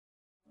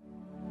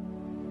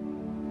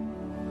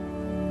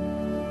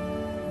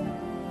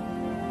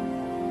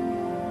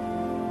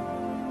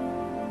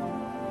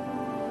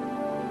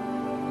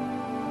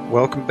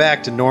Welcome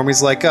back to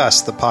Normies Like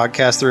Us, the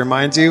podcast that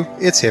reminds you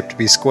it's hip to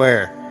be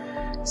square.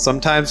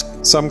 Sometimes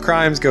some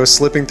crimes go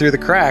slipping through the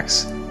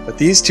cracks, but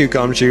these two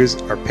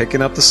gumshoes are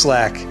picking up the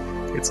slack.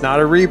 It's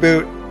not a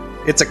reboot,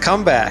 it's a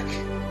comeback.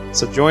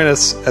 So join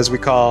us as we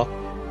call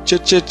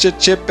Chip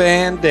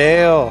and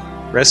Dale,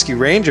 Rescue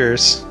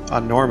Rangers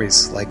on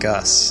Normies Like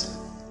Us.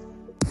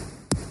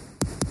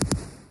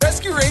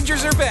 Rescue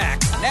Rangers are back,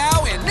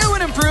 now in new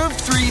and improved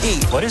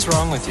 3D. What is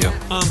wrong with you?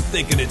 I'm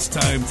thinking it's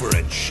time for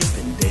a Chip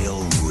and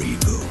Dale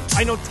reboot.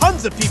 I know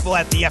tons of people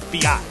at the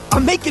FBI.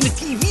 I'm making a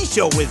TV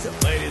show with them.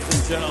 Ladies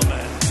and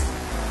gentlemen,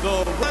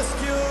 the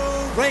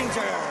Rescue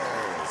Rangers.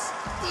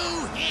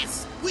 Boo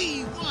hiss!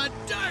 We want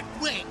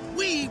Darkwing!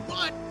 We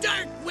want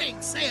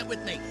Darkwing! Say it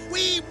with me.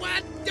 We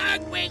want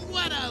Darkwing!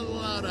 What a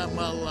load of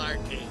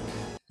malarkey.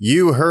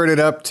 You heard it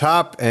up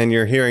top, and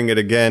you're hearing it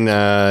again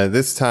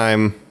this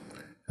time.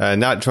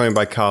 Not joined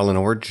by Colin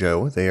or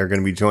Joe. They are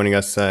going to be joining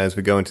us as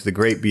we go into the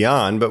great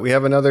beyond. But we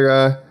have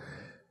another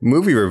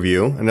movie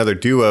review, another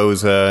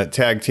duo's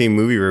tag team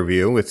movie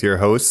review with your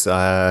hosts,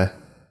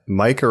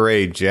 Mike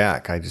Ray,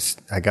 Jack.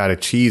 I got a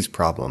cheese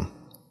problem.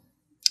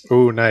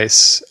 Oh,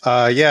 nice.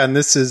 Yeah, and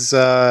this is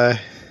Jadale.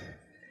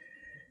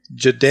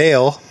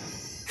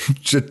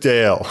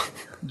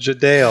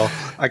 Jadale.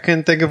 I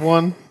couldn't think of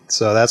one,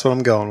 so that's what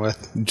I'm going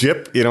with.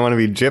 Jip? You don't want to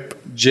be Jip?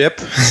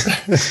 Jip?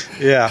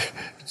 Yeah.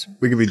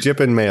 We could be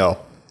Jip and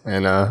Mail.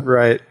 And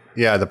right.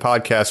 Yeah, the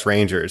podcast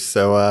Rangers.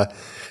 So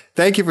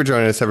thank you for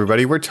joining us,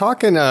 everybody. We're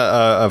talking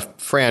a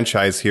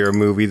franchise here, a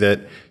movie that,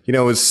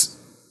 was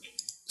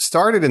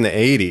started in the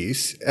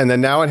 80s, and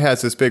then now it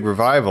has this big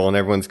revival, and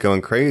everyone's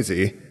going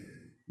crazy.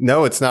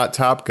 No, it's not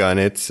Top Gun.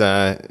 It's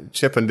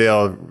Chip and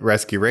Dale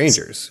Rescue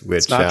Rangers. Which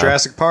it's not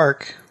Jurassic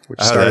Park, which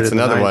started that's in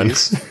another the one.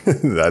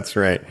 90s. That's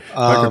right.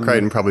 Michael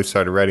Crichton probably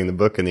started writing the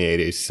book in the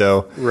 80s.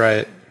 So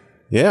right.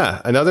 Yeah,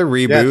 another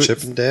reboot. Yeah,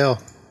 Chip and Dale.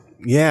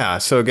 Yeah,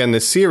 so again, the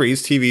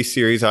TV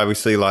series,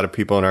 obviously a lot of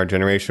people in our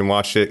generation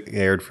watched it. It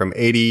aired from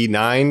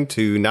 89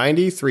 to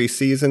 90, 3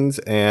 seasons,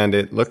 and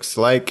it looks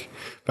like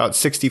about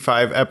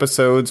 65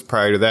 episodes.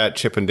 Prior to that,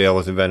 Chip and Dale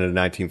was invented in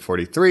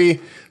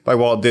 1943 by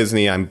Walt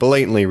Disney. I'm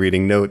blatantly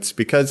reading notes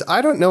because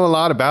I don't know a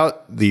lot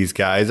about these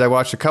guys. I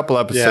watched a couple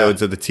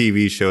episodes of the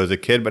TV show as a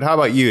kid, but how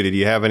about you? Did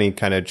you have any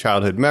kind of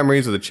childhood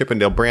memories of the Chip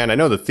and Dale brand? I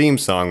know the theme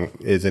song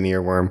is an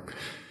earworm.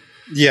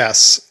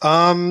 Yes.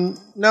 No,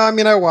 I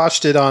mean, I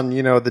watched it on,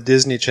 the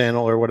Disney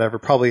Channel or whatever,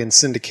 probably in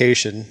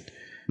syndication.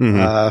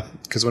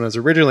 Because when it was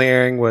originally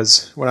airing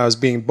was when I was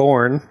being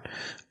born.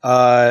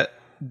 But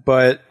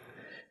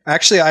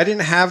actually, I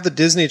didn't have the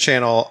Disney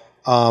Channel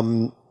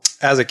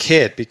as a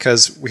kid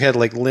because we had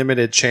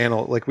limited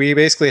channel. We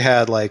basically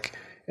had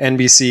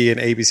NBC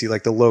and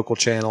ABC, the local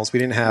channels. We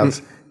didn't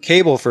have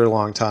cable for a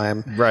long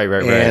time. Right.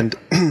 And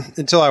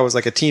until I was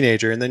a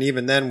teenager. And then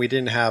even then we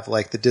didn't have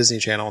the Disney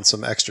Channel and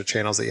some extra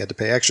channels that you had to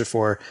pay extra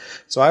for.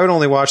 So I would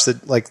only watch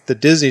the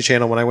Disney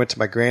Channel when I went to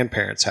my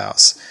grandparents'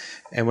 house.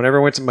 And whenever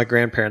I went to my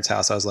grandparents'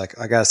 house, I was like,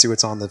 I gotta see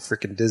what's on the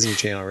freaking Disney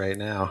Channel right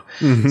now.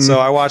 So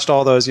I watched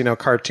all those,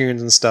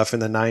 cartoons and stuff in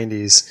the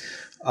 90s.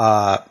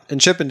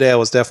 And Chip and Dale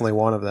was definitely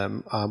one of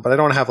them. But I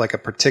don't have a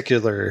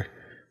particular,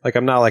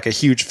 I'm not a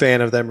huge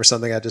fan of them or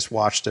something. I just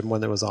watched them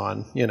when it was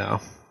on,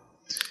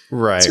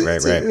 Right.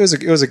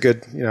 It was a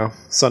good,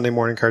 Sunday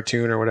morning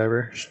cartoon or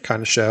whatever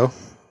kind of show.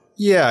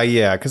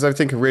 Yeah, because I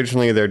think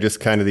originally they're just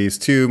kind of these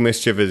two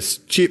mischievous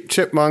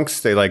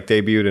chipmunks. They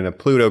debuted in a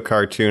Pluto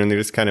cartoon and they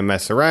just kind of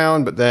mess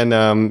around. But then,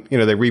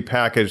 they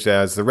repackaged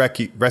as the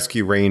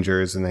Rescue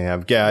Rangers, and they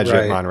have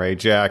Gadget, Monterey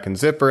Jack, and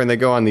Zipper, and they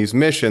go on these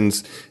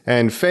missions.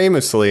 And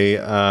famously,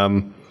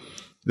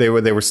 they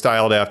were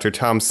styled after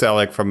Tom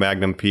Selleck from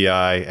Magnum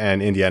P.I.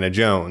 and Indiana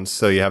Jones.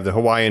 So you have the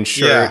Hawaiian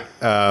shirt.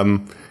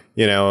 Yeah.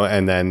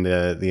 And then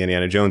the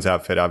Indiana Jones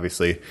outfit,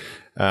 obviously.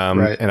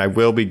 And I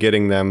will be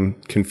getting them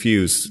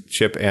confused.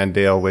 Chip and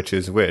Dale, which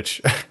is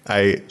which?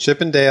 Chip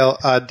and Dale.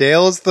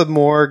 Dale is the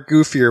more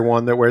goofier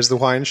one that wears the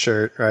Hawaiian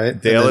shirt, right?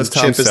 Dale is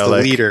Tom Selleck. Chip is the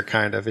leader,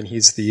 kind of, and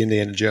he's the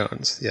Indiana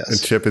Jones. Yes.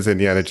 And Chip is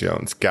Indiana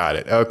Jones. Got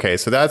it. Okay,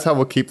 so that's how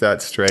we'll keep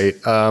that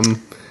straight.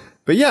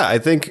 But yeah, I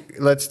think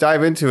let's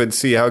dive into it and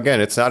see how, again,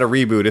 it's not a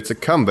reboot, it's a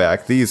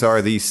comeback. These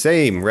are the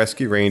same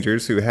Rescue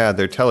Rangers who had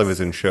their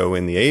television show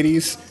in the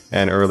 80s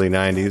and early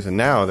 90s, and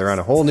now they're on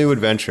a whole new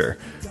adventure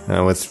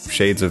with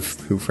shades of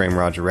Who Framed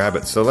Roger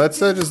Rabbit. So let's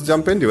just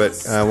jump into it.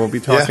 We'll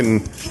be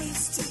talking,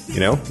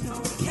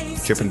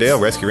 Chip and Dale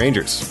Rescue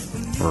Rangers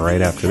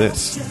right after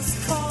this.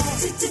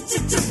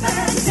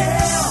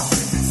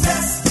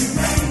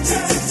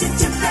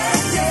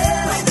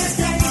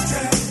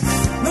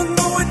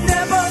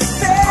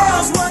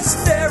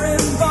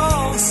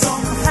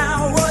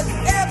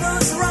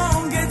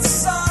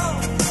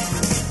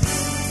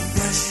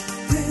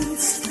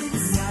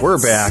 We're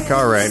back.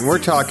 All right. And we're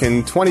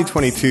talking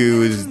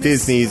 2022's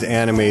Disney's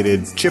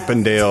animated Chip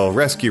and Dale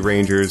Rescue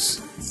Rangers.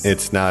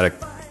 It's not a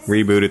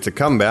reboot. It's a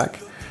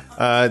comeback.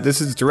 This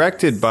is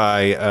directed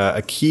by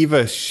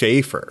Akiva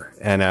Schaffer.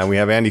 And we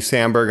have Andy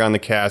Samberg on the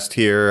cast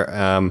here.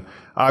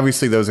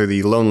 Obviously, those are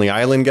the Lonely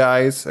Island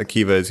guys.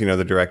 Akiva is,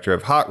 the director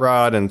of Hot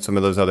Rod and some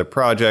of those other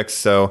projects.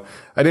 So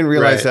I didn't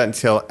realize that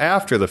until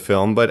after the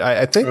film. But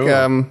I think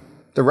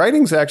the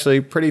writing's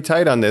actually pretty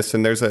tight on this.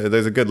 And there's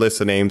a good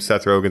list of names.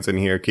 Seth Rogen's in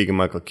here.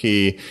 Keegan-Michael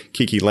Key.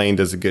 Kiki Lane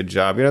does a good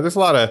job. There's a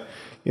lot of,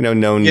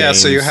 known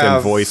names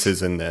and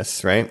voices in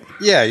this, right?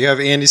 Yeah, you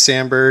have Andy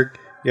Samberg.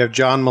 You have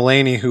John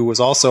Mulaney, who was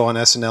also on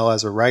SNL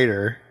as a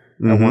writer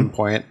at one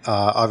point.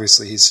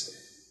 Obviously, he's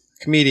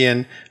a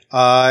comedian.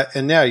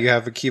 And now you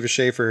have Akiva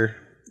Schaffer,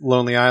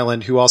 Lonely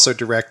Island, who also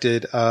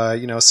directed,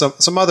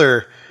 some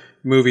other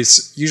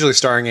movies, usually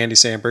starring Andy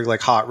Samberg, like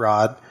Hot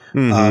Rod.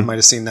 Might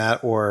have seen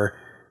that, or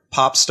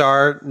Pop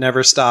Star,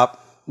 Never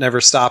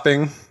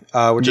Stopping,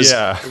 which is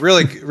a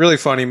really, really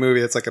funny movie.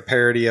 It's like a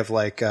parody of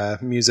like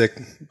music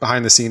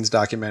behind the scenes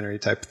documentary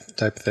type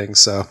of thing.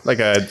 So like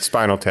a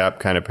Spinal Tap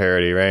kind of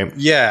parody, right?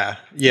 Yeah.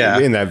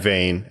 In that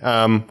vein,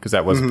 because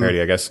that was a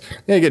parody, I guess.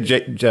 Yeah, you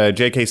get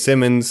J.K.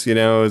 Simmons,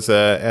 as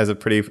a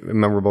pretty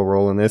memorable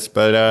role in this.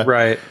 But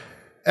right.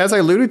 As I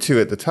alluded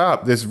to at the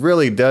top, this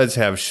really does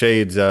have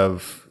shades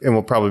of, and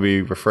we'll probably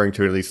be referring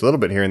to it at least a little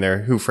bit here and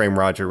there, Who Framed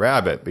Roger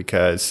Rabbit,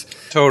 because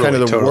kind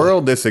of the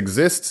world this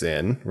exists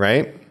in,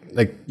 right?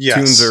 Like,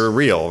 tunes are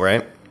real,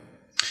 right?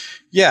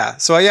 Yeah.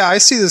 So, I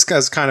see this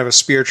as kind of a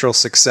spiritual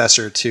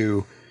successor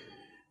to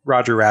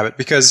Roger Rabbit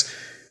because,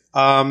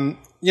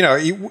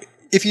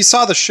 if you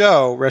saw the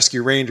show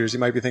Rescue Rangers, you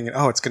might be thinking,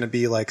 oh, it's going to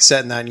be like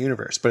set in that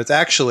universe. But it's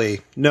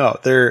actually, no,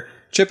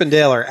 Chip and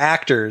Dale are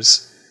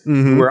actors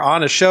who were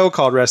on a show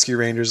called Rescue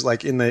Rangers,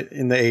 like in the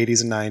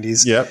 80s and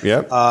 90s.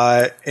 Yep.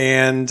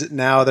 And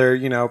now they're,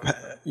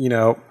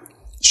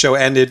 show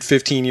ended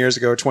 15 years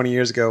ago, 20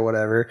 years ago,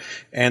 whatever.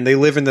 And they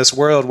live in this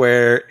world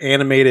where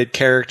animated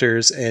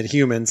characters and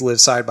humans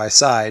live side by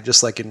side,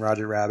 just like in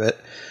Roger Rabbit.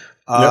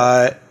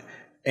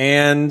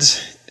 And,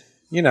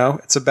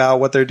 it's about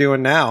what they're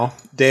doing now.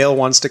 Dale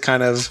wants to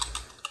kind of,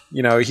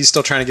 he's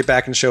still trying to get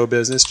back in show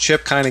business.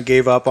 Chip kind of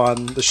gave up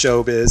on the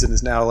show biz and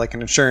is now like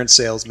an insurance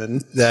salesman.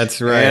 That's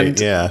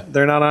right. And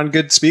they're not on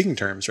good speaking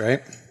terms,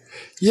 right?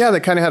 Yeah, they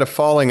kind of had a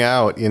falling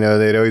out.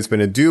 They'd always been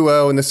a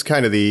duo, and this is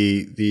kind of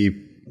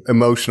the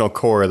emotional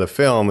core of the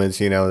film is,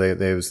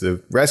 there was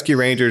the Rescue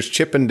Rangers,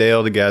 Chip and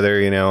Dale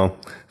together,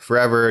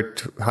 forever,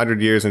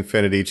 100 years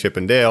infinity, Chip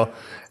and Dale.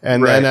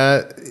 And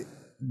then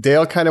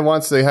Dale kind of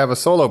wants to have a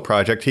solo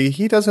project.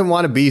 He doesn't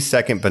want to be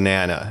second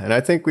banana. And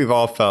I think we've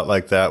all felt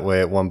like that way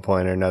at one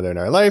point or another in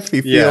our life.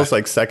 He feels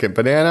like second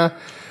banana.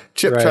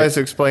 Chip tries to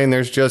explain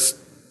there's just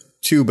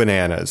two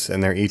bananas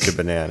and they're each a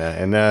banana.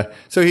 And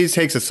so he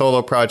takes a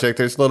solo project.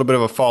 There's a little bit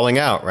of a falling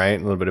out, right?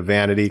 A little bit of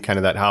vanity, kind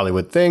of that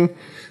Hollywood thing.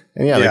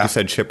 And like you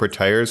said, Chip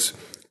retires.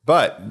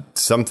 But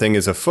something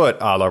is afoot,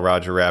 a la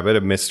Roger Rabbit,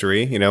 a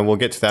mystery. We'll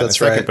get to that in a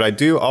second. Right. But I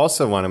do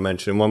also want to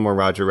mention one more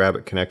Roger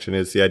Rabbit connection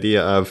is the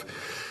idea of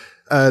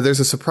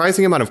there's a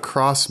surprising amount of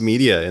cross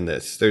media in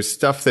this. There's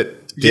stuff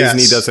that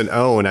Disney doesn't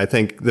own. I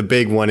think the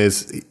big one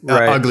is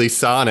Ugly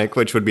Sonic,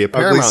 which would be a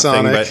Paramount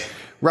thing. But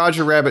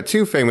Roger Rabbit,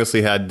 too,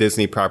 famously had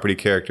Disney property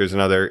characters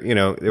and other,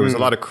 there was a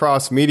lot of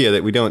cross media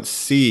that we don't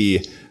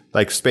see.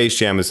 Like Space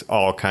Jam is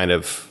all kind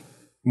of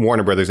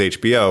Warner Brothers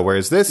HBO,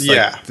 whereas this,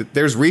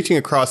 there's reaching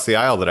across the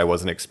aisle that I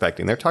wasn't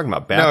expecting. They're talking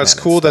about Batman. No, it's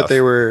cool that they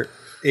were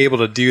able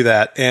to do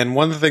that. And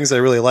one of the things I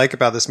really like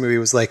about this movie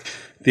was like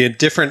the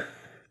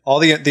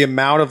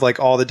amount of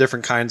like all the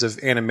different kinds of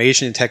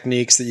animation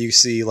techniques that you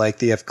see. Like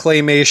they have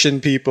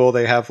claymation people,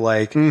 they have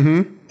like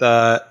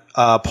the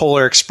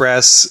Polar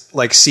Express,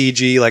 like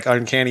CG, like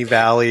Uncanny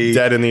Valley,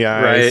 Dead in the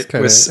Eyes,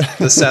 right? With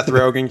the Seth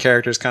Rogen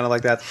characters, kind of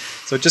like that.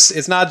 So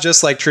it's not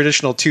just like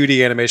traditional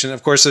 2D animation.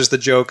 Of course, there's the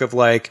joke of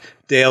like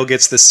Dale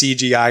gets the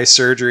CGI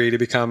surgery to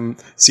become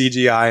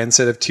CGI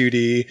instead of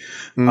 2D.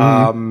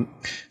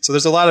 So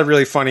there's a lot of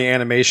really funny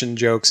animation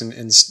jokes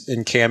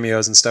and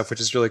cameos and stuff, which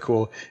is really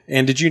cool.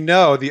 And did you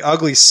know the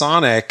Ugly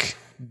Sonic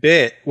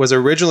bit was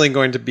originally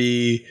going to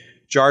be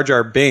Jar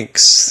Jar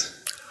Binks?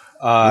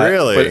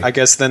 Really? But I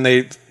guess then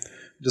they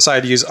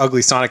decided to use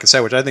Ugly Sonic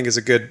instead, which I think is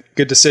a good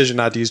decision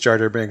not to use Jar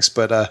Jar Binks.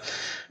 But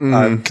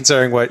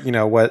considering what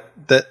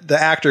the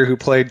actor who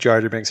played Jar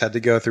Jar Binks had to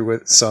go through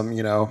with some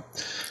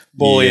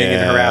bullying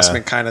and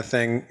harassment kind of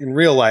thing in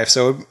real life,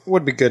 so it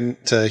would be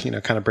good to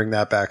kind of bring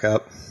that back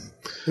up.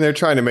 And they're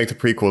trying to make the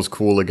prequels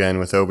cool again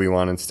with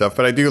Obi-Wan and stuff,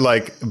 but I do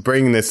like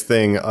bringing this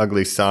thing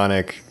Ugly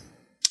Sonic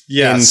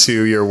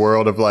into your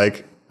world of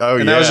like,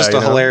 and that was just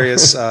a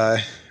hilarious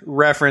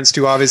reference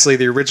to obviously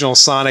the original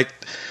Sonic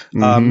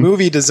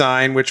movie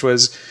design, which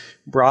was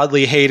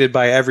broadly hated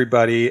by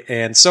everybody,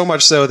 and so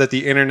much so that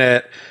the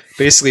internet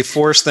basically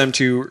forced them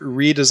to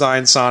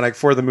redesign Sonic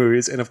for the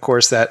movies, and of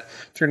course that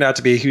turned out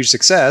to be a huge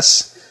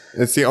success.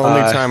 It's the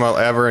only time I'll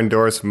ever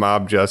endorse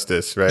mob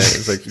justice, right?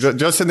 It's like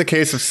just in the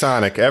case of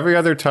Sonic. Every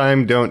other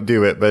time, don't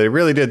do it. But it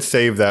really did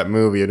save that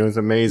movie. And it was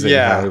amazing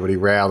how everybody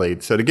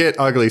rallied. So to get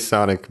Ugly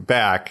Sonic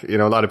back, a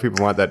lot of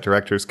people want that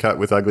director's cut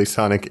with Ugly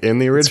Sonic in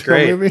the original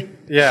movie.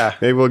 Yeah.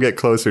 Maybe we'll get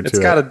closer to it. It's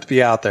got to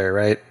be out there,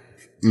 right?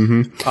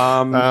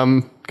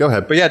 Mm-hmm. Go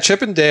ahead. But yeah,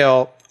 Chip and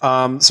Dale.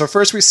 So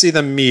first we see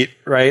them meet,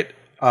 right?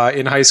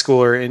 in high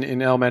school or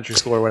in elementary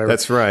school or whatever.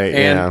 That's right.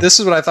 And this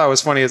is what I thought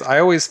was funny is I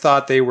always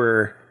thought they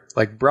were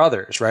like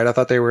brothers, right? I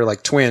thought they were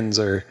like twins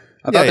or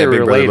I thought they were big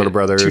brother, related, little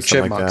brother, two or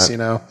something like chipmunks, that. you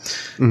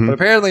know. But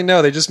apparently,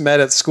 no, they just met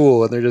at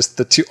school, and they're just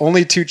the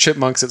only two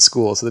chipmunks at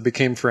school, so they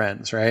became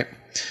friends, right?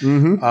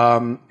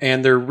 And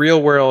their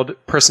real world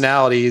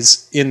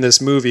personalities in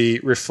this movie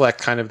reflect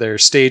kind of their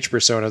stage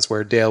personas,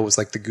 where Dale was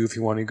like the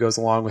goofy one who goes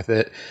along with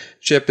it.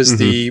 Chip is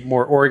the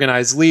more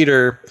organized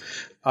leader,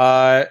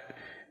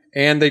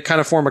 and they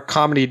kind of form a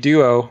comedy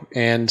duo,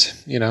 and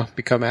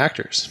become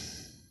actors.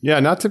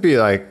 Yeah, not to be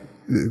like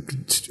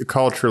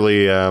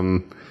culturally.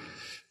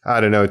 I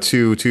don't know,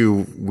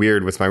 too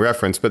weird with my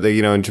reference, but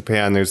in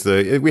Japan,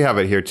 we have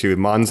it here too.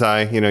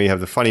 Manzai, you have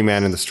the funny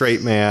man and the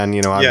straight man,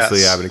 obviously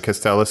Yes. Abbott and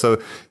Costello.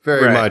 So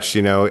very much,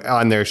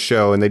 on their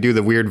show, and they do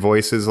the weird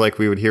voices like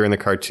we would hear in the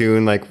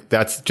cartoon. Like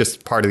that's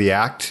just part of the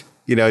act,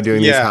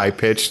 doing these high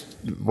pitched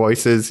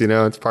voices,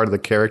 it's part of the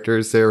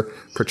characters they're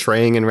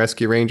portraying in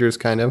Rescue Rangers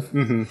kind of.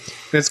 Mm-hmm.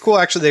 It's cool.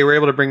 Actually, they were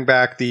able to bring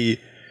back the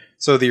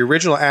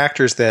original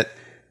actors that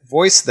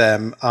voiced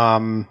them.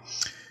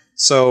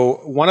 So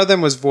one of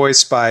them was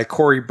voiced by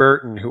Corey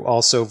Burton, who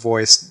also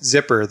voiced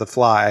Zipper the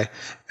Fly.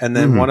 And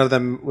then one of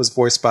them was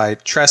voiced by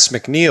Tress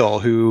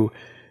MacNeille, who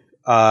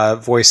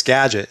voiced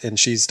Gadget. And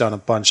she's done a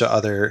bunch of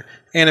other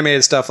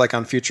animated stuff like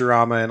on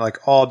Futurama and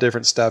like all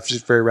different stuff.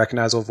 She's a very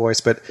recognizable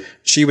voice, but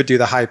she would do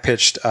the high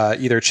pitched,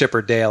 either Chip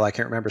or Dale. I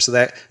can't remember.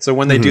 So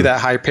when they do that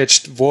high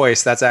pitched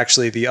voice, that's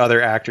actually the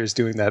other actors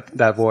doing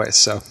that voice.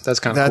 So that's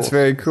kind of cool. That's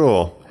very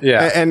cool.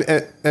 Yeah.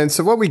 And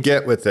so what we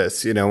get with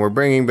this, we're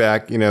bringing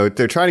back,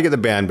 they're trying to get the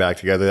band back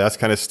together. That's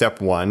kind of step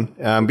one,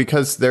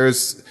 because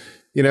there's,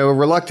 a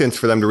reluctance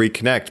for them to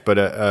reconnect, but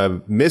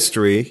a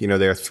mystery,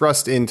 they're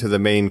thrust into the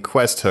main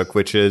quest hook,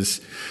 which is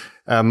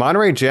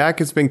Monterey Jack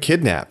has been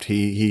kidnapped.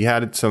 He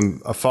had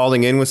a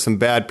falling in with some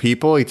bad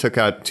people. He took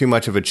out too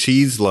much of a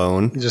cheese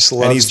loan. He just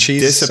loves he's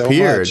cheese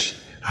disappeared. so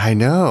much. I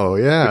know,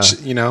 yeah.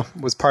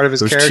 Which, was part of his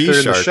Those character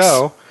cheese in the sharks.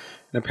 show.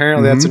 And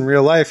apparently that's in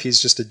real life. He's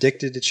just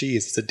addicted to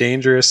cheese. It's a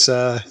dangerous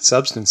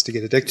substance to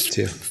get addicted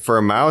to. For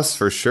a mouse,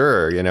 for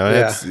sure.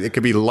 It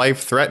could be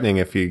life-threatening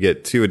if you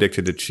get too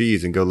addicted to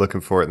cheese and go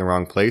looking for it in the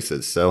wrong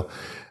places. So,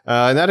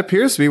 and that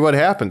appears to be what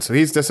happened. So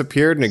he's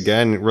disappeared. And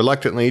again,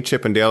 reluctantly,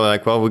 Chip and Dale are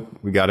like, well,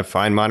 we got to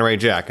find Monterey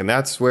Jack. And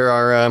that's where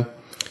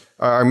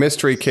our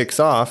mystery kicks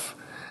off.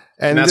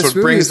 And that's this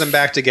what brings movie them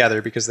back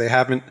together because they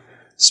haven't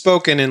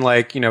spoken in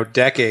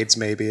decades,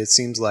 maybe it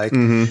seems like.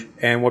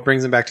 And what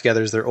brings them back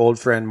together is their old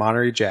friend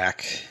Monterey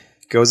Jack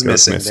goes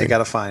missing. They got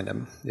to find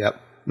him.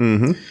 Yep.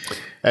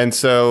 And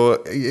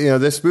so,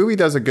 this movie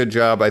does a good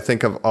job, I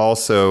think, of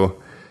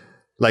also,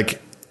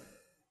 like,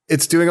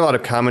 it's doing a lot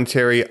of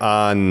commentary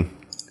on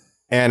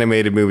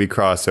animated movie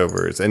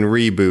crossovers and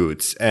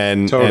reboots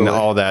and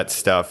all that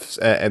stuff.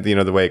 And,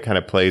 the way it kind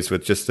of plays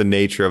with just the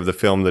nature of the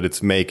film that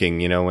it's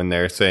making, when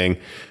they're saying,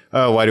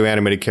 oh, why do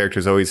animated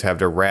characters always have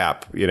to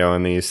rap,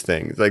 in these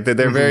things? Like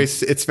they're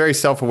it's very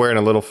self-aware and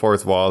a little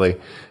fourth wally,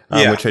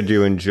 which I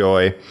do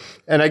enjoy.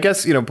 And I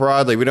guess,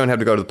 broadly, we don't have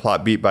to go to the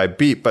plot beat by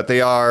beat, but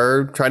they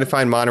are trying to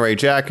find Monterey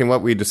Jack. And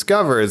what we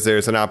discover is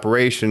there's an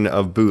operation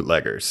of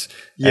bootleggers.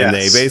 Yes. And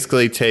they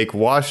basically take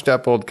washed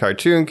up old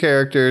cartoon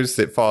characters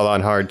that fall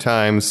on hard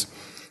times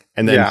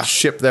and then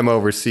ship them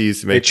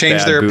overseas to make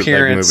bad their bootleg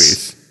appearance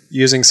movies.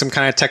 Using some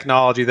kind of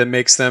technology that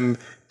makes them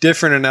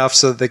different enough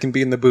so that they can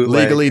be in the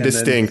bootleg. Legally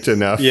distinct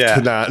enough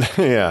to not,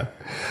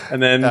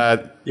 And then,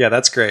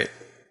 that's great.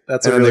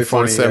 That's and a really they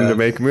force funny, them to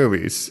make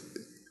movies.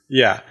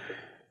 Yeah.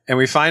 And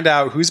we find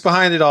out who's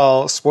behind it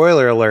all.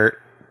 Spoiler alert.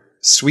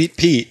 Sweet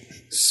Pete.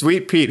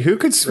 Sweet Pete. Who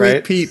could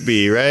Sweet Pete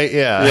be, right?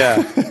 Yeah.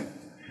 Yeah.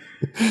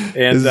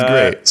 And this is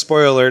great.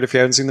 Spoiler alert if you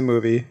haven't seen the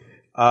movie.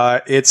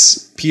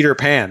 It's Peter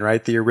Pan,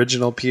 right? The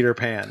original Peter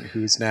Pan,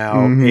 who's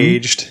now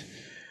aged.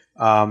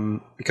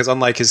 Because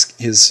unlike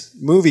his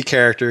movie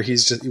character, he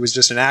was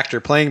just an actor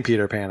playing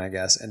Peter Pan, I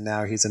guess, and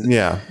now he's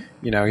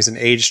he's an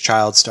aged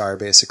child star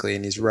basically,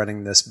 and he's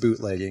running this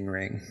bootlegging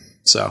ring.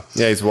 So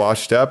he's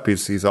washed up.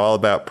 He's all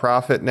about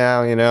profit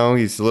now.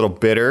 He's a little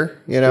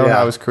bitter.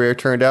 How his career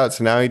turned out.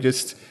 So now he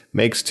just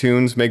makes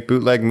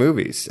bootleg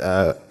movies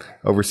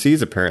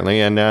overseas apparently,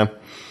 and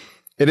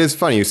it is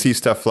funny. You see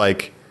stuff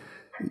like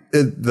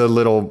the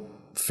little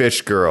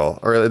fish girl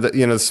or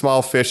the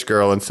small fish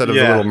girl instead of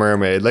the Little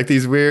Mermaid, like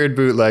these weird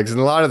bootlegs, and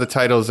a lot of the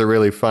titles are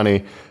really funny,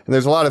 and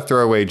there's a lot of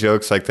throwaway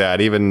jokes like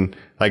that. Even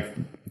like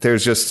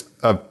there's just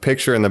a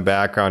picture in the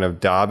background of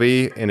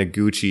Dobby in a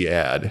Gucci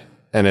ad,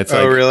 and it's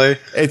like, really?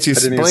 It's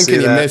just blink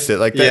and you miss it.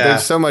 Like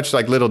there's so much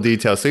like little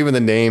details. So even the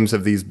names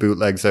of these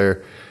bootlegs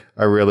are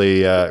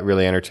really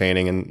really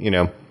entertaining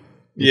and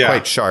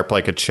quite sharp,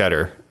 like a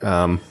cheddar,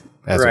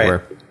 as it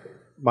were.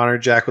 Monterey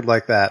Jack would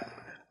like that.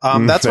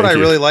 That's what I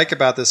really like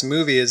about this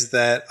movie is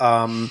that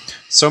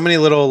so many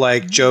little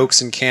like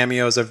jokes and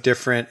cameos of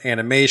different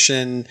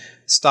animation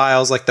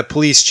styles. Like the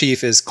police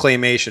chief is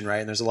claymation, right?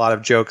 And there's a lot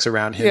of jokes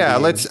around him. Yeah,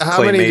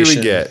 how many do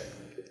we get?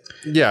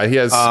 Yeah, he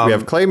has. We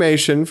have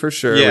claymation for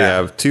sure. We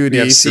have 2D, we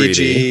have 3D.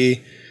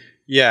 CG.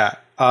 Yeah,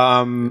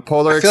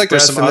 Polar I feel like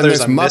there's Express, some and then others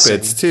there's I'm Muppets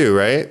missing. too,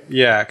 right?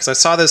 Yeah, because I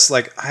saw this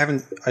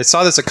I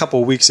saw this a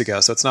couple weeks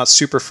ago, so it's not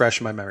super fresh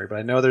in my memory, but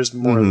I know there's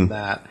more than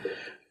that.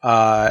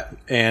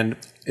 And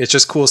it's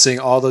just cool seeing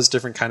all those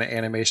different kind of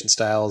animation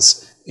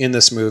styles in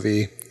this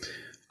movie.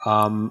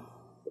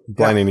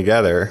 Blending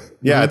together.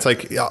 Yeah, it's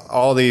like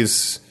all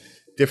these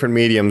different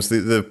mediums,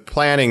 the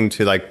planning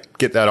to like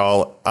get that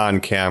all on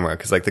camera,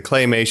 because like the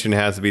claymation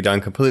has to be done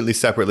completely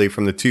separately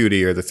from the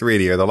 2D or the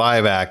 3D or the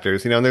live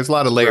actors, and there's a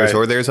lot of layers. Right.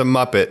 Or there's a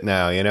Muppet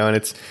now, and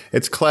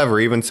it's clever.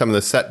 Even some of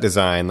the set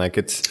design, like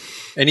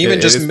And even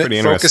it just is pretty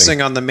focusing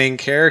interesting. on the main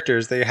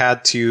characters, they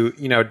had to,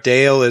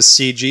 Dale is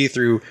CG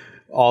through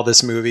all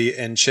this movie,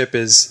 and Chip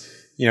is,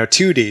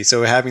 2D.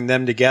 So having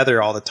them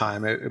together all the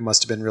time, it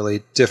must have been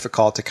really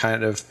difficult to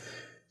kind of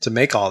to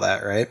make all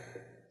that, right?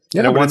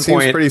 Yeah, at but one it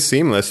seems point- pretty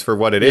seamless for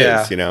what it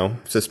Yeah. is.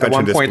 Suspension At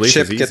one of point, disbelief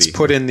Chip is easy. gets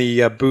put in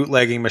the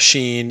bootlegging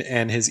machine,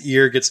 and his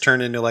ear gets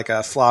turned into like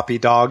a floppy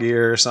dog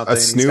ear or something. a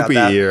He's got Snoopy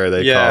that- ear,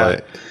 they call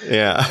it.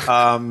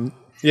 Yeah.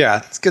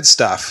 Yeah, it's good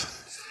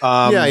stuff.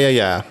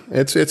 Yeah.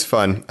 It's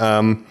fun.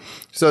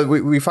 So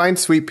we find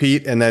Sweet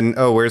Pete, and then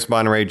where's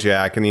Monterey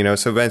Jack? And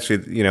so eventually,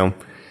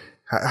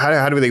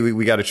 how do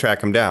we got to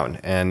track him down?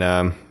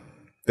 And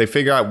they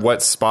figure out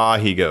what spa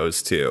he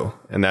goes to,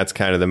 and that's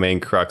kind of the main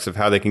crux of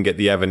how they can get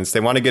the evidence. They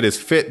want to get his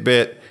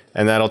Fitbit,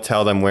 and that'll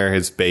tell them where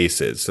his base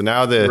is. So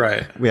now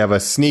we have a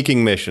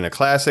sneaking mission, a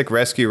classic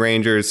Rescue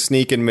Rangers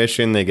sneaking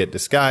mission. They get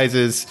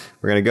disguises.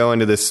 We're going to go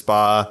into this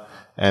spa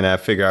and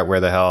figure out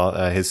where the hell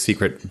his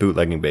secret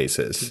bootlegging base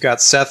is. You've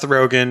got Seth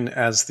Rogen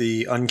as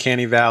the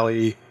Uncanny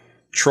Valley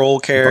troll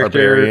character.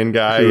 Barbarian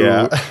guy, who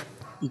yeah.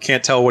 You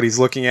can't tell what he's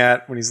looking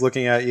at when he's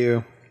looking at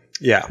you.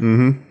 Yeah.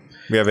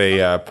 We have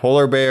a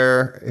polar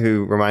bear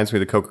who reminds me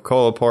of the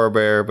Coca-Cola polar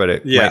bear, but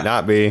it might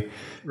not be.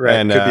 Right.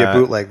 And, Could be a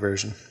bootleg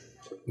version.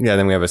 Yeah,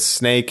 then we have a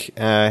snake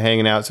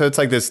hanging out. So it's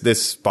like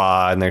this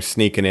spa, and they're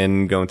sneaking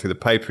in, going through the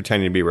pipe,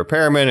 pretending to be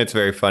repairmen. It's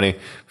very funny.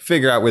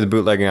 Figure out where the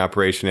bootlegging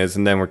operation is,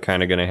 and then we're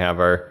kind of going to have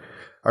our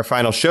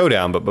final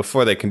showdown. But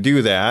before they can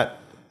do that,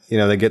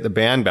 they get the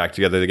band back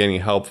together. They're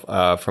getting help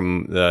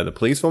from the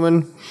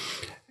policewoman.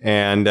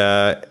 And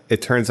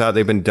it turns out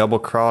they've been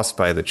double-crossed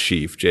by the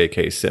chief,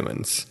 J.K.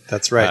 Simmons.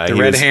 That's right. The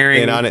he red was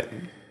herring. in on it.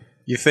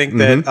 You think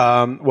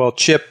that,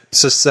 Chip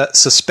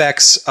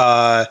suspects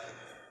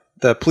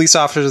the police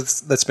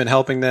officer that's been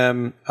helping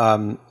them,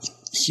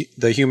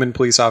 the human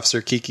police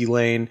officer, Kiki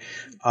Lane.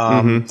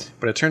 But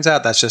it turns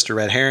out that's just a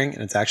red herring,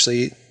 and it's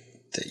actually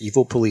the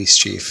evil police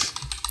chief.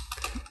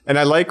 And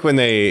I like when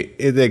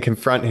they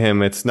confront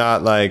him, it's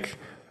not like,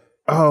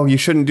 oh, you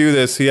shouldn't do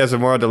this. He has a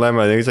moral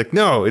dilemma. And he's like,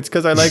 no, it's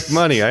because I like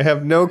money. I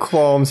have no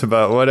qualms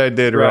about what I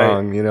did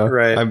wrong.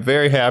 Right. I'm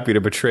very happy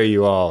to betray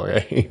you all.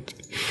 Right.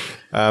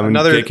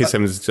 J.K.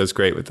 Simmons is just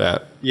great with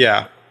that.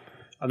 Yeah.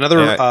 Another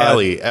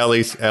Ellie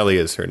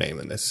is her name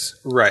in this.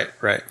 Right.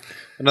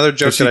 Another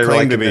joke She that I claimed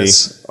like to in be.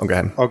 this. Oh, go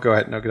ahead. Oh, go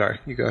ahead. No, sorry.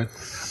 You go ahead.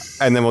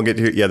 And then we'll get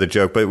to the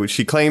joke. But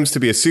she claims to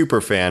be a super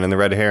fan, and the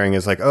red herring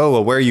is like, oh,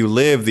 well, where you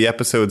live, the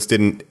episodes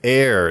didn't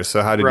air.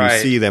 So how did you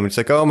see them? It's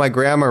like, oh, my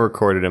grandma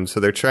recorded them. So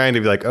they're trying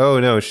to be like, oh,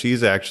 no,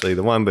 she's actually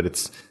the one, but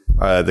it's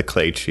the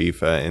Clay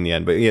Chief in the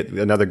end. But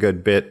another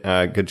good bit,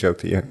 good joke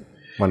that you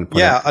wanted to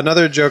point out.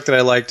 Another joke that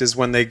I liked is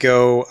when they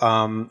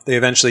go, they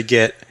eventually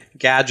get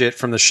Gadget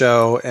from the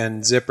show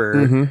and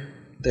Zipper.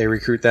 They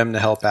recruit them to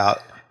help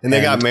out. And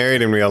they got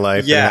married in real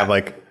life Yeah. and have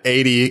like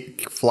 80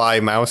 fly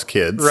mouse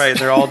kids. Right,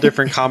 they're all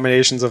different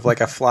combinations of like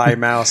a fly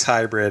mouse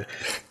hybrid,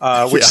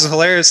 which is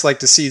hilarious. Like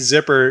to see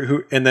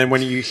Zipper, and then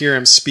when you hear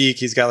him speak,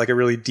 he's got like a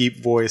really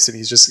deep voice, and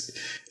he's just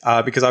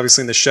because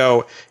obviously in the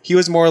show he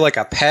was more like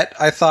a pet.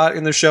 I thought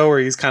in the show where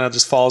he's kind of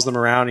just follows them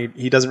around.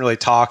 He doesn't really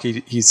talk.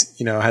 He's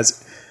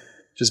has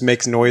just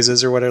makes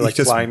noises or whatever, like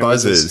just flying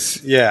buzzes.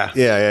 noises.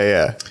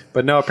 Yeah.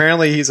 But no,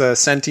 apparently he's a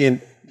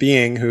sentient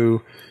being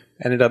who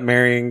ended up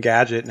marrying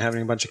Gadget and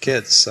having a bunch of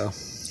kids. So.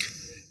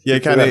 Yeah,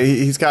 kind of.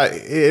 He's got.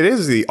 It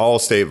is the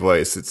Allstate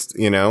voice. It's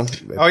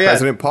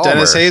President Palmer.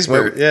 Dennis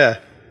Haysbert.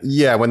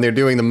 Yeah, when they're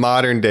doing the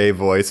modern day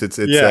voice, it's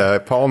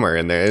Palmer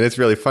in there, and it's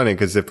really funny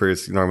because Zipper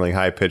is normally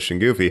high pitched and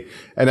goofy.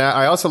 And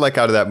I also like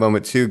out of that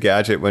moment too,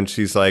 Gadget, when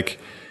she's like,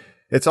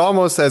 it's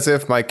almost as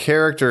if my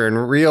character in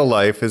real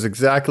life is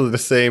exactly the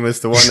same as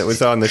the one that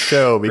was on the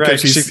show because Right,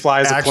 she she's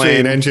flies a actually plane.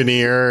 an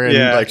engineer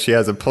and like she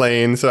has a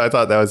plane. So I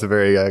thought that was a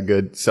very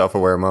good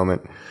self-aware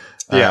moment.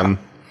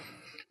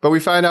 But we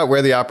find out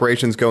where the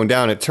operation's going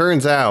down. It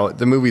turns out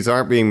the movies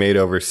aren't being made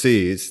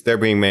overseas. They're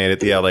being made at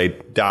the LA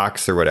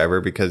docks or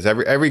whatever because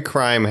every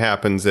crime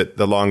happens at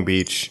the Long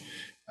Beach,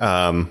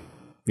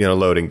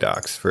 loading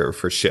docks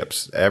for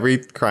ships. Every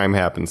crime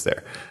happens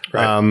there.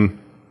 Right.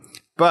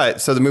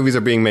 But so the movies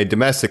are being made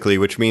domestically,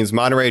 which means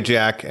Monterey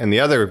Jack and the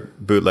other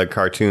bootleg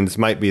cartoons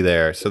might be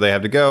there. So they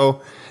have to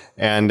go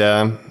and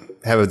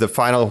have the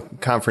final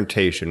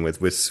confrontation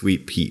with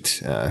Sweet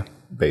Pete,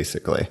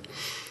 basically.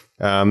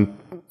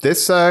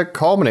 This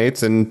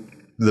culminates in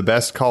the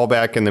best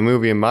callback in the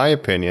movie, in my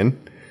opinion.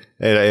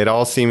 It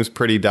all seems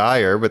pretty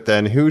dire, but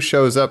then who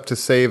shows up to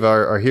save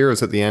our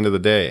heroes at the end of the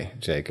day,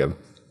 Jacob?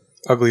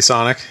 Ugly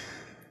Sonic.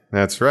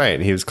 That's right.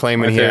 He was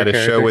claiming he had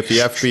a show with the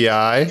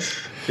FBI,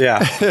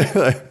 Yeah.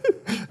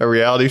 a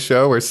reality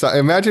show where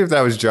imagine if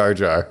that was Jar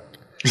Jar.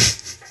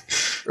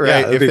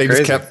 Right? Yeah, if they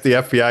crazy. just kept the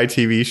FBI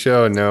TV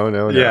show,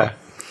 no. Yeah.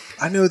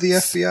 I know the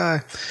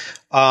FBI.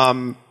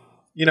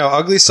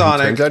 Ugly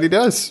Sonic. Turns out he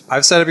does.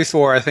 I've said it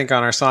before, I think,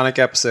 on our Sonic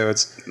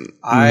episodes.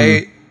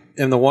 I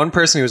am the one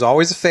person who was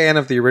always a fan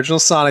of the original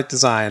Sonic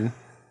design.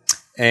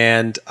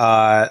 And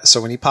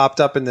so when he popped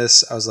up in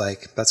this, I was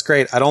like, that's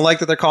great. I don't like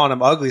that they're calling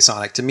him Ugly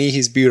Sonic. To me,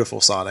 he's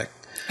beautiful Sonic.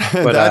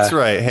 But, That's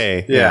right.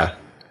 Hey. Yeah.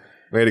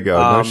 Way to go.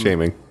 No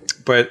shaming.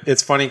 But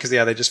it's funny because,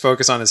 they just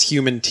focus on his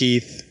human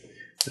teeth.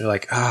 They're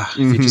like,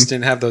 if he just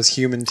didn't have those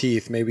human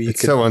teeth, maybe he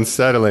It's could, so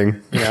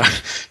unsettling.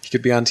 he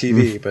could be on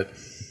TV. But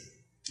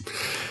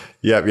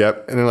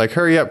Yep. And they're like,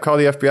 hurry up, call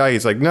the FBI.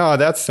 He's like, no,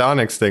 that's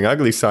Sonic's thing.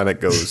 Ugly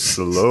Sonic goes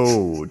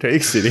slow,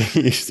 takes it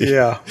easy.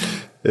 yeah.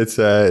 It's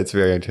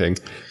very entertaining.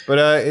 But,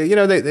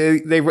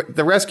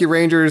 the Rescue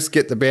Rangers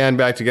get the band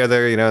back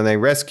together, and they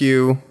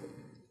rescue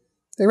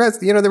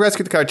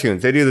the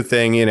cartoons. They do the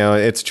thing,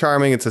 it's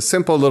charming. It's a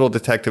simple little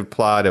detective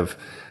plot of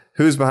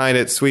who's behind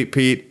it. Sweet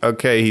Pete.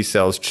 Okay, he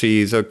sells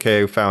cheese.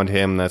 Okay, we found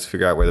him. Let's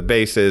figure out where the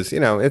base is.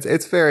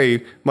 It's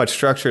very much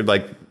structured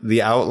like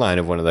the outline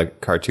of one of the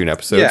cartoon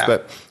episodes. Yeah.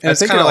 But and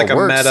it's kind of like a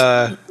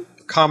meta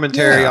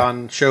commentary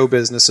on show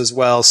business as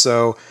well.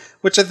 So,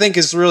 which I think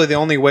is really the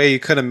only way you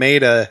could have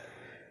made a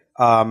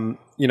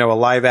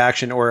live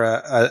action or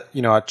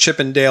a Chip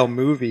and Dale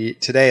movie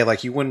today.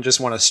 Like, you wouldn't just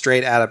want a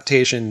straight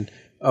adaptation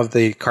of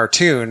the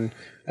cartoon.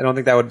 I don't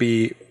think that would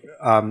be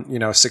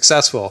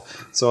successful.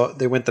 So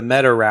they went the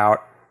meta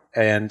route,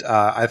 and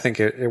I think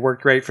it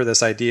worked great for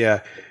this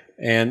idea.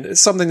 And it's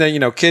something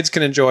that, kids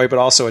can enjoy, but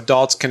also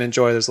adults can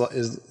enjoy. There's a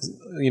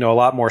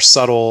lot more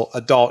subtle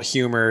adult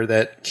humor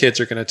that kids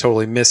are going to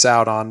totally miss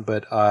out on,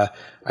 but I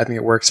think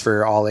it works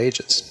for all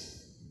ages.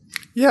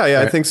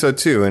 Yeah, I think so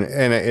too.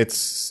 And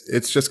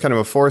it's just kind of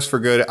a force for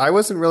good. I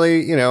wasn't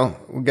really,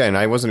 again,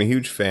 I wasn't a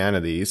huge fan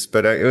of these,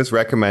 but it was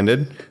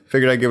recommended.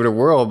 Figured I'd give it a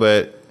whirl,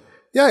 but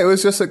yeah, it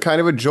was just a kind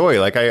of a joy.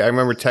 Like, I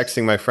remember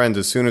texting my friends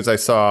as soon as I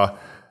saw,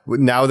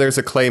 now there's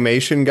a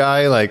claymation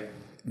guy, like,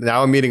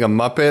 now I'm meeting a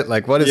Muppet.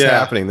 Like, what is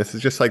happening? This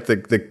is just like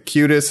the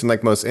cutest and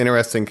like most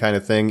interesting kind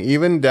of thing,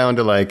 even down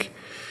to like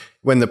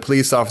when the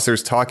police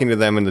officer's talking to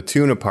them in the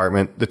Toon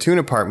apartment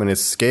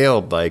is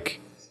scaled like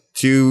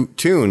to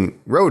Toon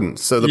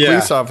rodents. So the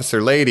police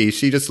officer lady,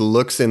 she just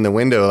looks in the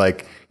window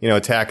like,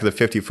 Attack of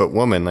the 50-Foot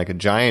Woman, like a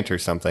giant or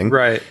something.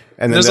 Right.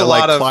 And then they'll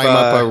like climb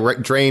up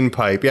a drain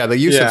pipe. Yeah, the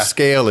use of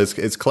scale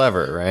is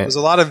clever, right? There's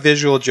a lot of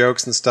visual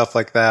jokes and stuff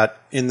like that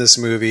in this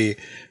movie,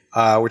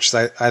 which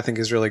I think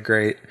is really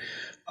great.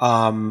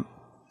 When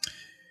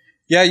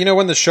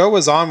the show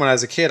was on when I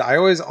was a kid, I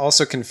always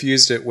also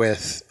confused it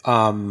with,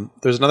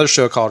 there's another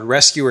show called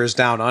Rescuers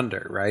Down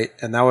Under, right?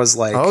 And that was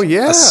like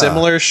a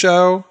similar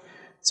show.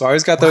 So I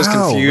always got those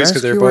confused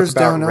because they're both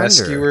about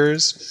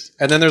rescuers.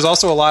 And then there's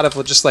also a lot of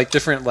just like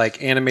different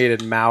like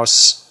animated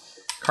mouse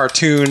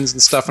cartoons and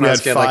stuff when I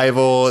was a kid.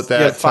 Fievel at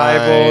that time.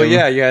 Fievel,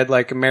 yeah. You had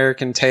like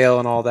American Tail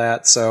and all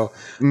that. So,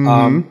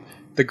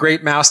 The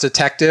Great Mouse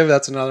Detective,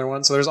 that's another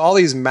one. So there's all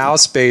these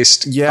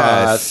mouse-based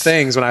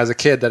things when I was a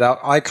kid that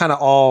I kind of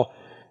all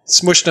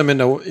smushed them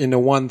into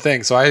one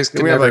thing. So I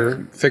could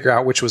never figure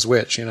out which was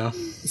which,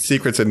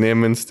 Secrets of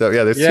Nim and stuff.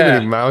 Yeah, there's too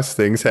many mouse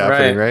things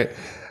happening, right?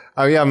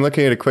 Oh, yeah, I'm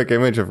looking at a quick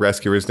image of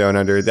Rescuers Down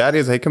Under. That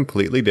is a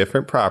completely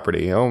different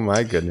property. Oh,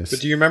 my goodness.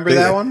 But do you remember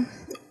that one?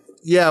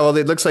 Yeah, well,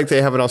 it looks like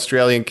they have an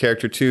Australian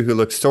character, too, who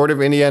looks sort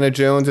of Indiana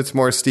Jones. It's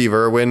more Steve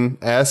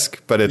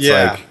Irwin-esque, but it's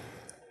like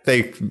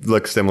they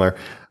look similar.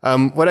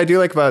 What I do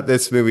like about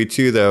this movie,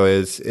 too, though,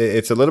 is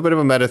it's a little bit of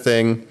a meta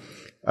thing.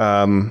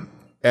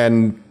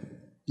 And,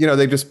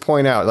 they just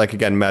point out, like,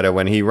 again, meta,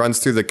 when he runs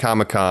through the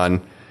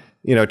Comic-Con,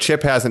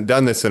 Chip hasn't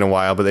done this in a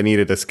while, but they need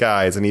a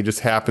disguise, and he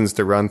just happens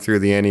to run through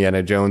the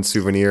Indiana Jones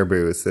souvenir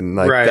booth, and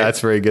like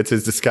that's where he gets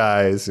his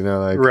disguise,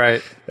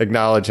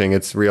 acknowledging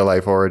its real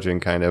life origin,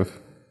 kind of.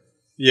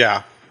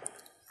 Yeah.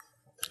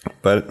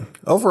 But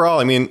overall,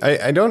 I mean,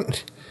 I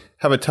don't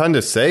have a ton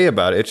to say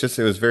about it. It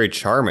was very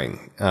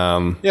charming.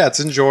 It's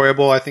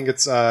enjoyable. I think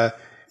it's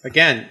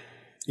again,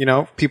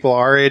 people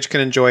our age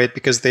can enjoy it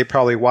because they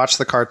probably watched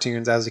the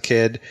cartoons as a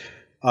kid.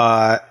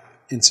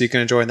 And so you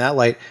can enjoy in that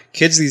light.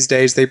 Kids these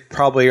days, they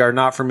probably are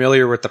not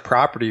familiar with the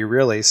property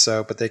really,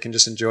 but they can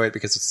just enjoy it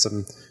because it's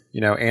some,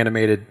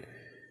 animated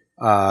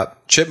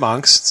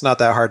chipmunks. It's not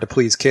that hard to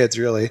please kids,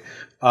 really.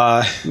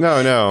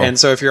 No. And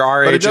so if you're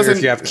our age or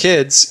if you have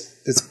kids,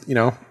 it's,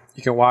 you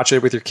can watch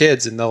it with your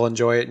kids and they'll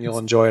enjoy it and you'll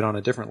enjoy it on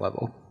a different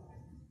level.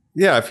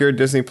 Yeah, if you're a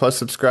Disney Plus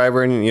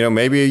subscriber and,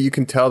 maybe you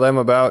can tell them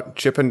about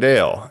Chip and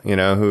Dale,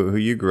 who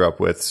you grew up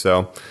with.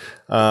 So,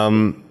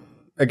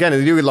 again,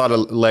 they do a lot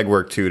of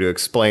legwork, too, to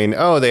explain,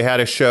 they had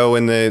a show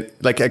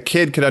like a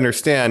kid could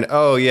understand,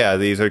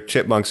 these are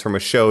chipmunks from a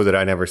show that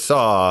I never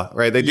saw,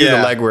 right? They do the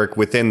legwork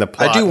within the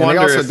plot. I do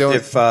wonder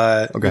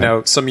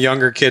if some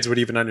younger kids would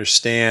even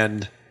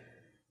understand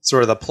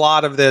sort of the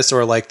plot of this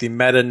or like the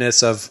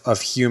meta-ness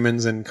of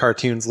humans and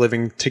cartoons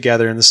living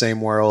together in the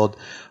same world.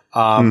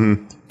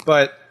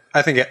 But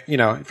I think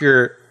if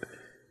you're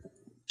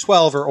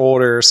 12 or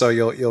older, so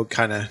you'll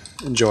kind of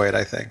enjoy it,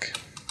 I think.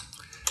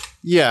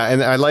 Yeah,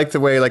 and I like the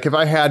way, like, if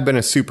I had been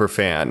a super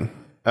fan,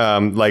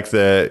 like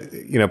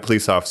the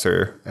police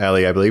officer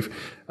Ellie, I believe,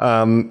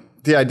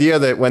 the idea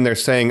that when they're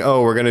saying,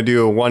 "Oh, we're going to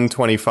do a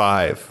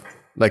 125,"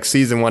 like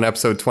season 1,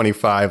 episode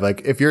 25,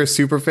 like if you're a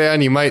super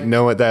fan, you might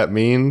know what that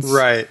means,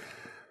 Right.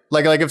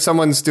 Like if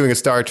someone's doing a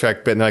Star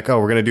Trek bit and like, "Oh,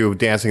 we're going to do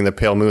Dancing in the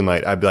Pale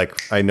Moonlight," I'd be like,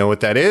 "I know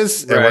what that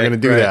is, and we're going to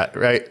do that,"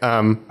 right?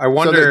 I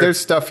wonder. So there's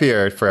stuff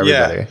here for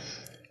everybody. Yeah,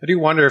 I do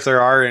wonder if there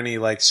are any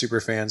like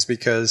super fans,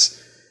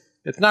 because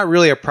it's not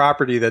really a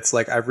property that's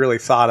like I've really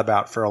thought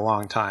about for a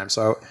long time.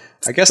 So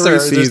I guess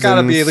there's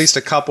got to be at least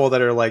a couple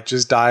that are like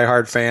just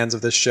diehard fans of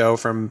this show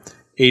from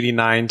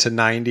 89 to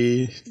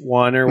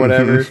 91 or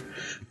whatever.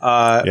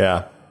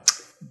 Yeah.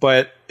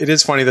 But it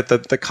is funny that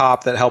the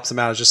cop that helps him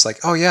out is just like,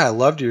 "Oh yeah, I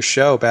loved your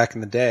show back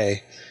in the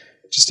day."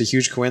 Just a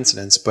huge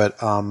coincidence, but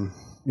good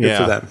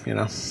for them,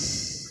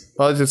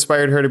 Well, it's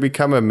inspired her to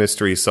become a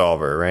mystery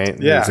solver, right?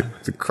 Yeah.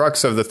 The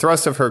crux of the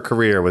thrust of her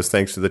career was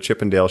thanks to the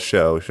Chip and Dale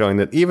show, showing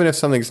that even if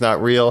something's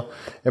not real,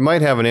 it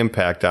might have an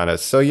impact on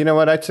us. So you know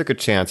what? I took a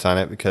chance on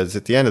it because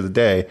at the end of the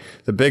day,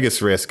 the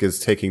biggest risk is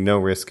taking no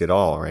risk at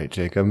all, right,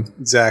 Jacob?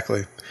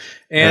 Exactly.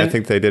 And I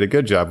think they did a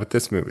good job with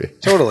this movie.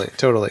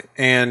 Totally.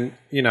 And,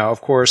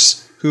 of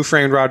course, Who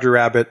Framed Roger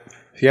Rabbit?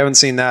 If you haven't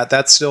seen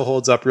that still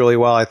holds up really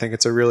well. I think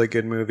it's a really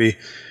good movie.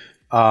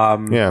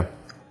 Yeah.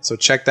 So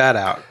check that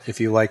out if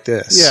you like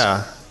this.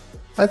 Yeah.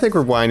 I think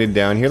we're winding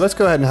down here. Let's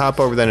go ahead and hop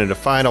over then into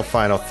final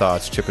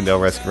thoughts, Chip and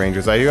Dale Rescue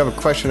Rangers. I do have a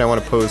question I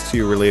want to pose to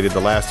you related to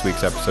last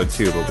week's episode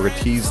too, but we're going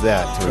to tease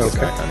that till we get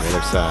back on the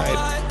other side.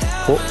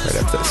 Cool. Right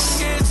after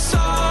this.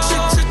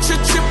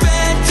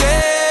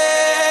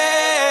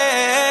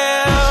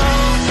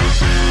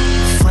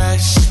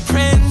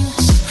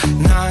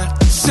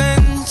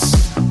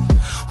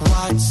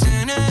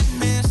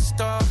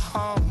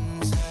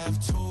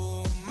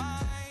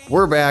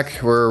 We're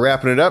back. We're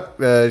wrapping it up.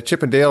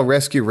 Chip and Dale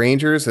Rescue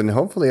Rangers, and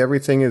hopefully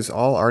everything is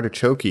all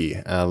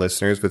artichokey,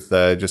 listeners, with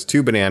just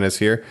 2 bananas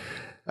here.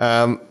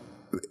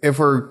 If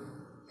we're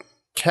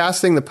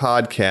casting the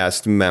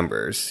podcast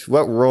members,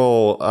 what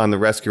role on the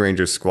Rescue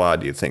Rangers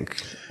squad do you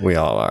think we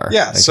all are?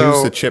 Yeah, like, so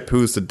who's the Chip,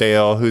 who's the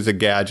Dale, who's a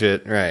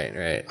Gadget?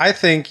 Right. I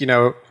think,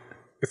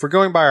 if we're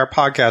going by our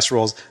podcast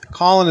rules,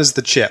 Colin is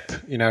the Chip.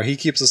 He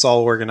keeps us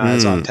all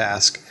organized on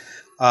task.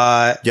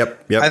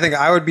 Yep. I think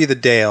I would be the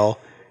Dale.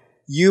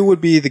 You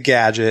would be the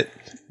Gadget.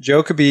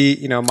 Joe could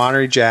be,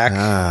 Monterey Jack.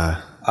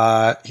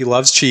 He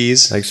loves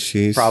cheese. Likes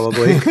cheese.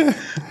 Probably.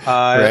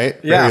 Right?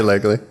 Yeah. Very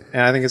likely.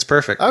 And I think it's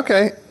perfect.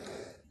 Okay.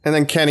 And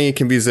then Kenny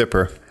can be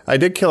Zipper. I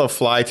did kill a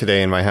fly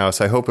today in my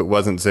house. I hope it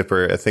wasn't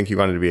Zipper. I think he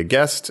wanted to be a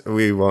guest.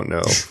 We won't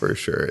know for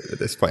sure at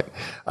this point.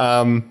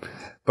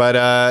 But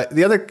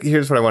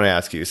here's what I want to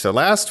ask you. So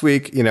last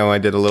week, I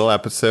did a little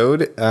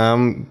episode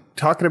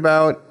talking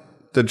about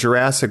the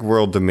Jurassic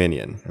World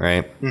Dominion,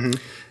 right? Mm-hmm.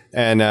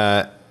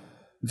 And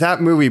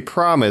that movie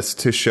promised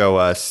to show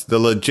us the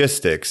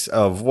logistics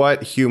of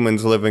what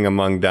humans living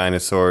among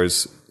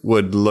dinosaurs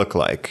would look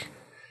like,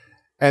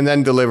 and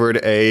then delivered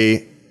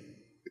a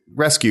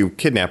rescue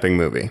kidnapping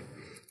movie.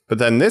 But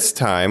then this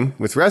time,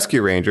 with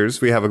Rescue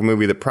Rangers, we have a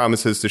movie that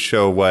promises to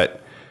show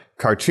what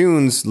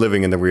cartoons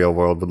living in the real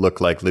world would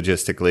look like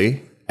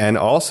logistically, and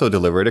also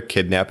delivered a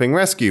kidnapping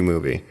rescue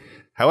movie.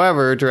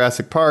 However,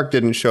 Jurassic Park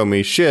didn't show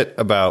me shit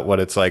about what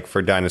it's like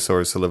for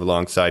dinosaurs to live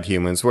alongside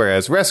humans,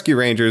 whereas Rescue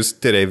Rangers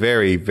did a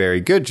very, very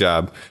good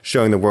job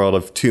showing the world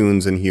of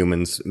toons and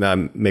humans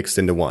mixed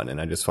into one. And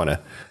I just want to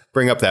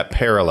bring up that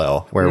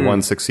parallel where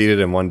one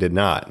succeeded and one did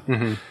not.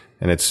 Mm-hmm.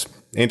 And it's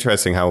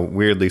interesting how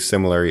weirdly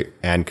similar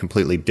and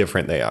completely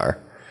different they are.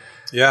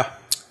 Yeah.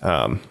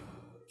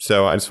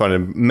 So I just want to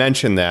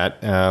mention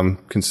that,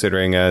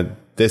 considering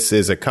this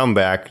is a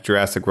comeback.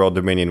 Jurassic World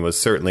Dominion was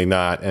certainly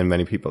not, and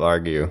many people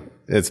argue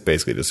it's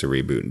basically just a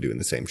reboot and doing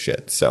the same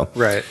shit. So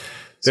right.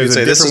 There's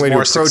a different way to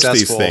approach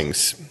these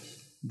things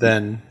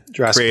than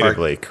Jurassic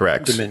creatively, Park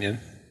correct. Dominion.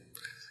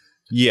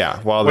 Yeah.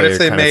 While what if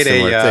they made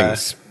a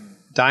things.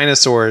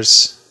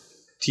 Dinosaurs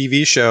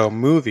TV show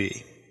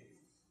movie?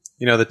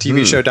 The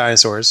TV show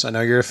Dinosaurs. I know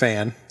you're a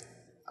fan.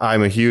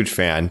 I'm a huge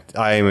fan.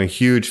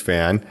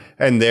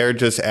 And they're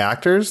just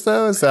actors,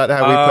 though? Is that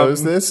how we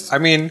pose this? I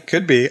mean,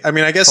 could be.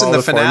 I guess Follow in the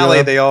the finale,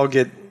 formula? they all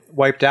get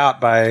wiped out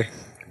by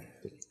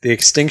the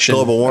extinction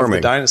Global warming.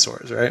 of the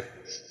dinosaurs, right?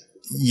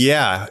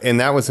 Yeah, and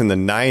that was in the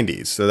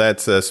 90s. So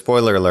that's a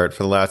spoiler alert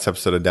for the last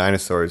episode of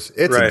Dinosaurs.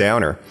 It's a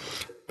downer.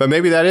 But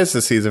maybe that is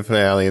the season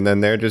finale, and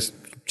then they're just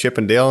Chip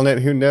and Dale in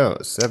it. Who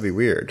knows? That'd be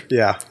weird.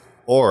 Yeah.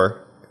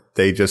 Or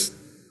they just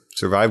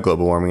survive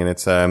global warming, and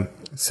it's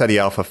SETI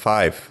Alpha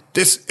 5.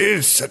 This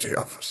is SETI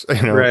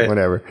Alpha.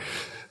 Whatever.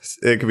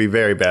 It could be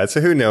very bad.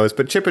 So who knows?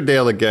 But Chip and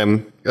Dale,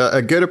 again,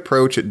 a good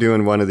approach at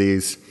doing one of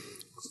these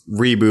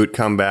reboot,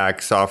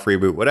 comeback, soft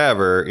reboot,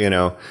 whatever,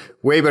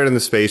 way better than the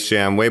Space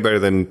Jam, way better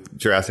than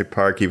Jurassic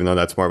Park, even though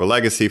that's more of a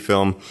legacy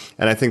film.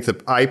 And I think the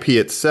IP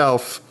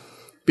itself,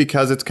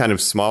 because it's kind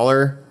of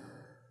smaller,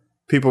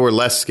 people were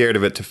less scared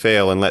of it to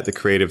fail and let the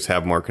creatives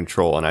have more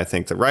control. And I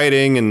think the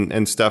writing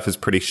and stuff is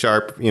pretty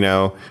sharp, they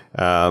got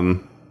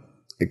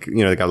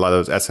a lot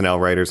of those SNL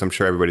writers. I'm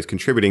sure everybody's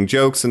contributing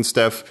jokes and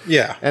stuff.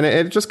 Yeah. And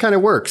it just kind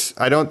of works.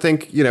 I don't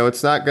think,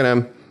 it's not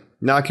going to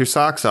knock your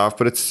socks off,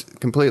 but it's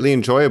completely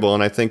enjoyable.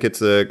 And I think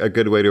it's a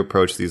good way to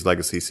approach these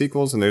legacy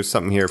sequels. And there's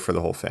something here for the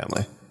whole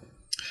family.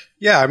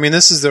 Yeah. I mean,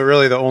 this is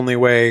really the only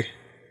way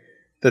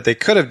that they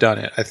could have done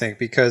it, I think,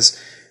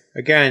 because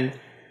again,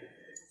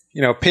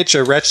 pitch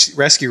a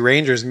Rescue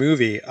Rangers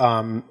movie,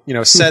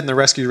 set in the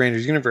Rescue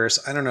Rangers universe.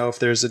 I don't know if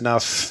there's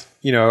enough,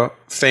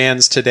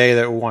 fans today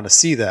that will want to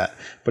see that.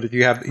 But if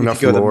you go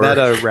the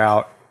meta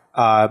route,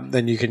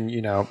 then you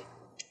can,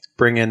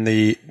 bring in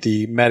the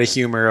meta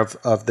humor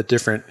of the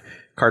different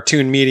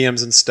cartoon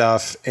mediums and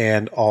stuff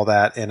and all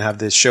that, and have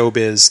this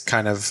showbiz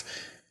kind of,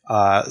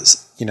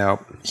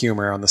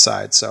 humor on the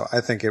side. So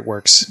I think it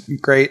works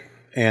great.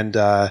 And,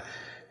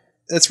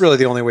 it's really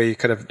the only way you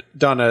could have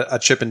done a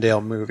Chip and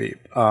Dale movie.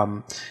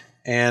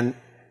 And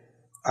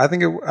I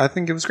think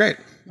it was great.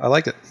 I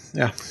liked it.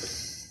 Yeah.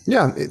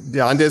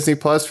 Yeah. On Disney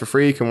Plus for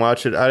free. You can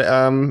watch it.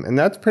 And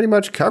that pretty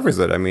much covers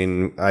it. I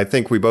mean, I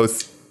think we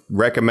both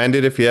recommend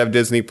it if you have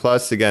Disney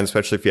Plus. Again,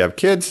 especially if you have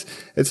kids.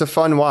 It's a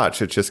fun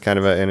watch. It's just kind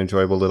of an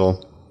enjoyable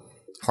little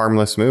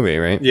harmless movie,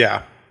 right?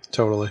 Yeah,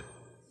 totally.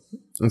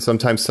 And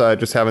sometimes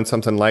just having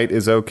something light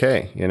is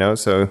okay,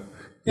 So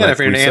yeah, if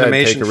you're an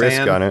animation take a risk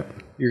fan, on it.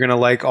 You're going to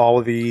like all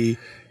of the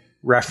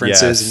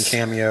references and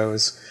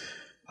cameos.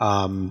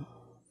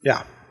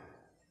 Yeah.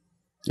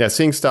 Yeah,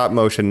 seeing stop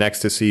motion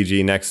next to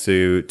CG, next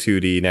to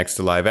 2D, next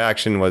to live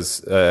action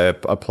was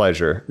a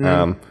pleasure.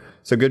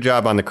 So good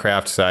job on the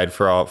craft side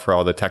for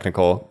all the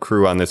technical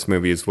crew on this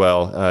movie as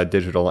well,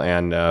 digital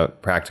and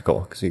practical,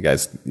 because you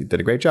guys did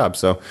a great job.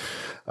 So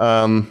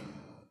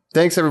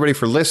thanks, everybody,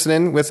 for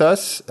listening with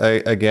us.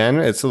 Again,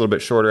 it's a little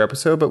bit shorter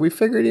episode, but we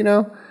figured,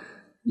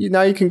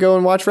 now you can go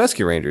and watch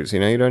Rescue Rangers. You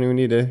don't even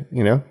need to,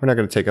 we're not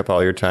going to take up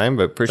all your time,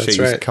 but appreciate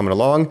you coming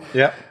along.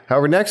 Yeah.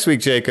 However, next week,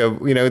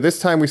 Jacob, this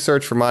time we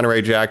searched for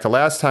Monterey Jack. The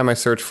last time I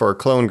searched for a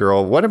Clone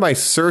Girl. What am I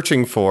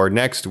searching for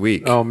next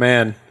week? Oh,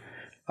 man.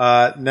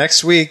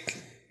 Next week,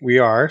 we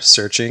are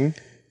searching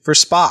for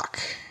Spock,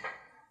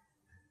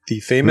 the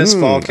famous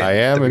Vulcan. I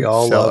am and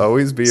shall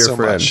always be your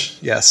friend. Much.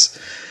 Yes.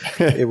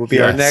 It will be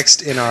our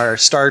next in our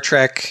Star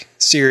Trek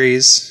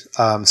series.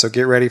 So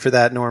get ready for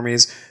that,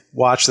 normies.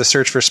 Watch The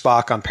Search for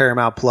Spock on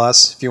Paramount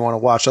Plus if you want to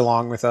watch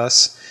along with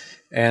us.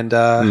 And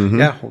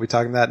we'll be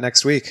talking about that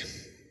next week.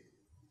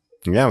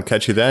 Yeah, I'll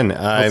catch you then.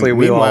 Hopefully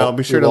we'll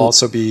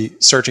also be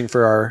searching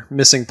for our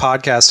missing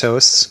podcast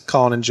hosts,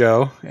 Colin and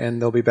Joe,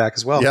 and they'll be back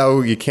as well.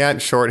 Yeah, you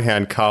can't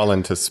shorthand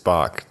Colin to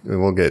Spock.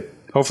 We'll get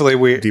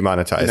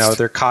demonetized.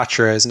 Their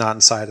Katra is not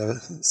inside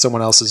of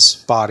someone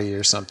else's body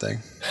or something.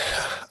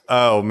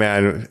 Oh,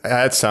 man.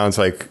 That sounds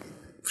like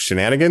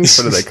shenanigans.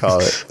 What do they call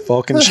it?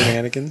 Vulcan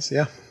shenanigans,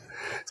 yeah.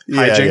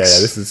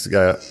 Hijinks.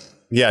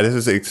 This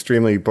is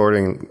extremely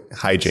boring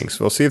hijinks.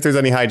 We'll see if there's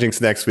any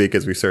hijinks next week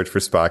as we search for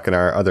Spock and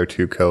our other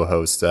two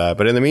co-hosts.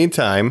 But in the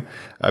meantime,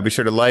 be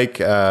sure to like,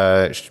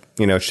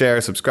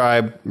 share,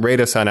 subscribe, rate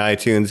us on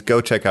iTunes.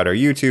 Go check out our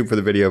YouTube for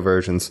the video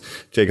versions.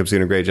 Jacob's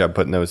doing a great job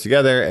putting those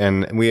together,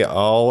 and we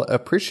all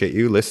appreciate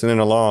you listening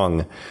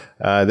along.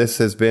 This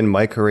has been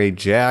Monterey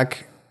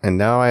Jack, and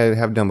now I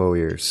have Dumbo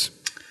ears.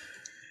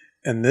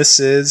 And this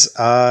is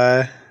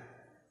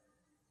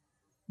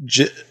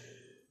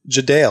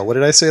Jadale. What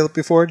did I say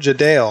before?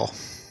 Jadale.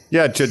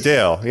 Yeah,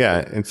 Jadale.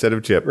 Yeah, instead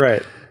of Jip.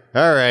 Right.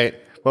 All right.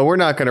 Well, we're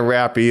not going to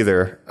wrap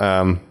either.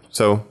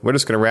 So we're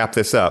just going to wrap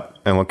this up.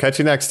 And we'll catch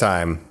you next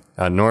time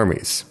on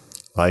Normies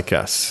Like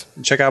Us.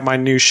 Check out my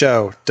new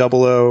show,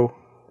 00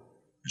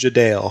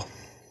 Jadale.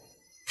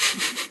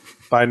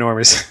 Bye,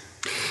 Normies.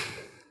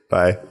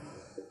 Bye.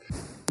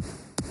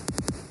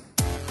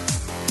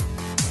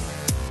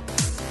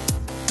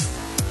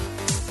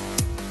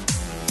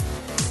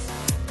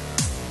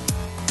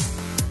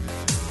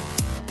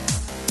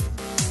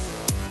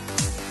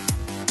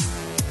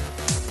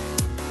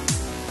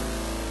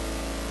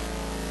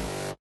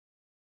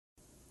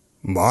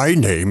 My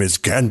name is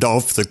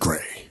Gandalf the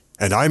Grey,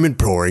 and I'm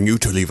imploring you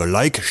to leave a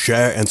like,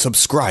 share, and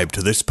subscribe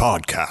to this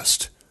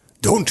podcast.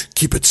 Don't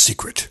keep it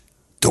secret.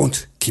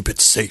 Don't keep it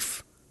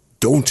safe.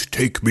 Don't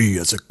take me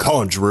as a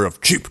conjurer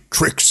of cheap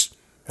tricks,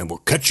 and we'll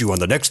catch you on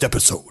the next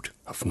episode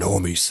of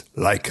Normies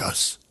Like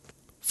Us.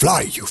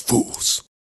 Fly, you fools!